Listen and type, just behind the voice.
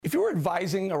If you were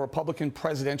advising a Republican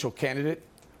presidential candidate,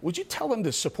 would you tell them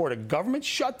to support a government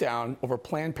shutdown over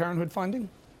Planned Parenthood funding?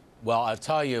 Well, I'll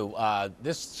tell you,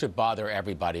 this should bother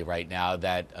everybody right now,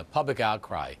 that a public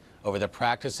outcry over the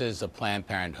practices of Planned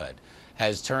Parenthood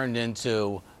has turned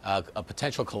into a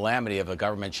potential calamity of a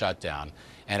government shutdown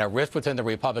and a rift within the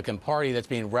Republican Party that's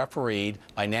being refereed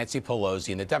by Nancy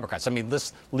Pelosi and the Democrats. I mean,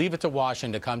 let's leave it to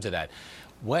Washington to come to that.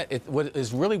 What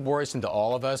is really worrisome to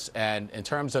all of us, and in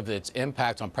terms of its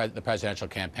impact on the presidential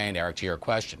campaign, Eric, to your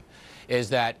question, is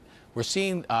that we're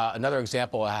seeing another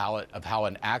example of how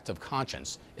an act of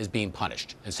conscience is being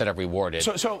punished instead of rewarded.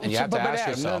 And you have to ask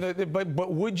yourself.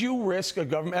 But would you risk a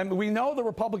government? I mean, we know the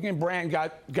Republican brand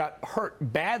got hurt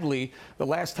badly the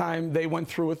last time they went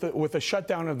through with a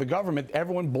shutdown of the government.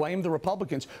 Everyone blamed the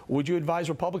Republicans. Would you advise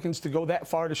Republicans to go that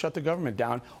far to shut the government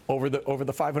down over the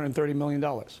 $530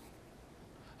 million?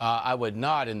 I would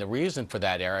not, and the reason for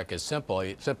that, Eric, is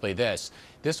simply this.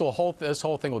 This whole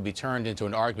thing will be turned into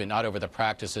an argument not over the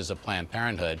practices of Planned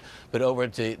Parenthood, but over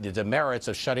the demerits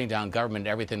of shutting down government and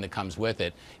everything that comes with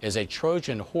it. Is a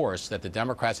Trojan horse that the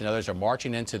Democrats and others are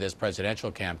marching into this presidential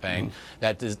campaign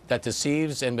that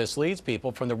deceives and misleads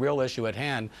people from the real issue at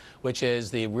hand, which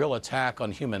is the real attack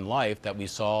on human life that we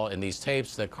saw in these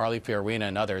tapes that Carly Fiorina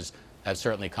and others have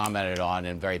certainly commented on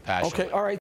and very passionately. Okay, all right.